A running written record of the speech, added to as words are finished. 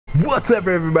What's up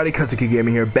everybody,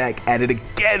 Custom-Kit-Gamin here, back at it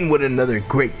again with another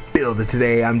great build.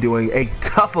 Today I'm doing a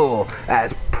Tuffle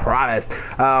as promised.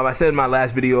 I said in my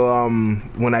last video,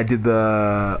 when I did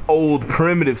the old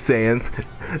primitive Saiyans,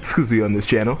 exclusively on this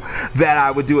channel, that I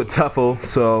would do a Tuffle,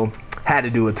 so had to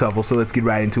do a Tuffle, so let's get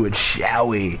right into it, shall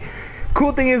we?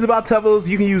 Cool thing is about Tuffles,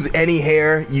 you can use any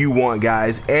hair you want,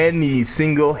 guys, any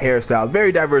single hairstyle.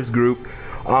 Very diverse group.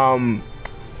 You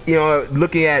know,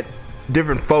 looking at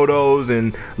different photos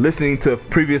and listening to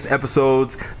previous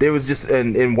episodes, there was just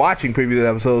and watching previous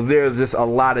episodes, there's just a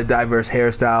lot of diverse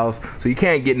hairstyles, so you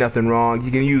can't get nothing wrong.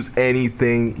 You can use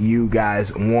anything you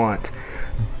guys want.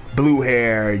 Blue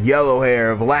hair, yellow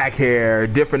hair, black hair,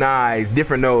 different eyes,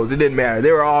 different nose, it didn't matter.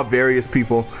 They were all various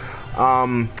people.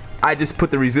 I just put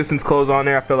the resistance clothes on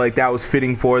there. I felt like that was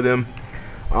fitting for them.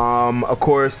 Of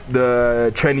course,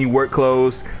 the trendy work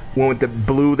clothes went with the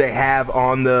blue they have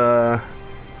on the,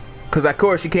 because of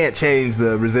course you can't change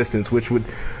the resistance, which would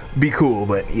be cool,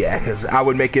 but yeah, because I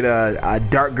would make it a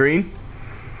dark green,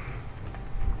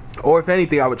 or if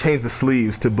anything I would change the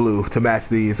sleeves to blue to match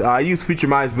these. I use Future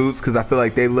boots because I feel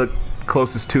like they look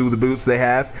closest to the boots they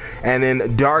have, and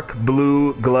then dark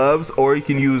blue gloves, or you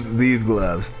can use these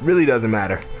gloves, really doesn't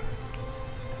matter.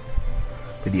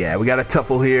 But yeah, we got a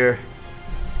Tuffle here.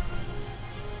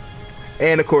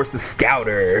 And of course the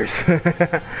Scouters,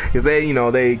 because they, you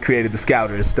know, they created the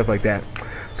Scouters, stuff like that.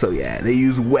 So yeah, they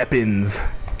use weapons.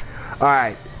 All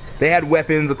right, they had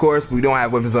weapons, of course, but we don't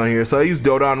have weapons on here. So I use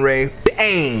Dodon Ray.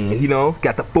 Bang! You know,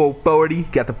 got the full 40,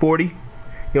 got the 40. You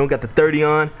know, got the 30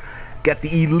 on. Got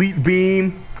the Elite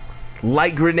Beam,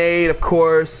 Light Grenade, of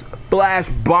course. Flash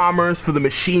Bombers for the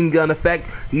machine gun effect.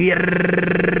 You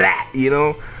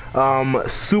know.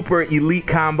 Super elite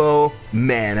combo,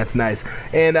 man, that's nice.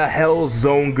 And a Hell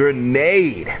Zone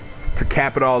grenade to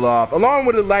cap it all off, along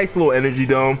with a nice little energy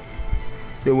dome.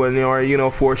 Or, you know,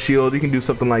 force shield, you can do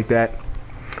something like that.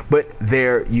 But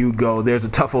there you go, there's a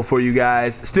Tuffle for you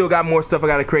guys. Still got more stuff I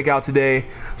gotta crank out today,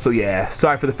 so yeah,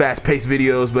 sorry for the fast-paced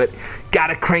videos, but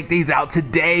gotta crank these out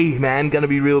today, man. Gonna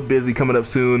be real busy coming up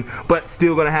soon, but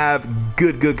still gonna have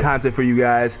good content for you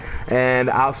guys, and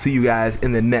I'll see you guys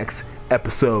in the next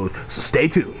episode, so stay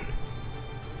tuned.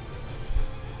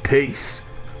 Peace.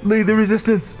 Lead the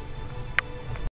resistance.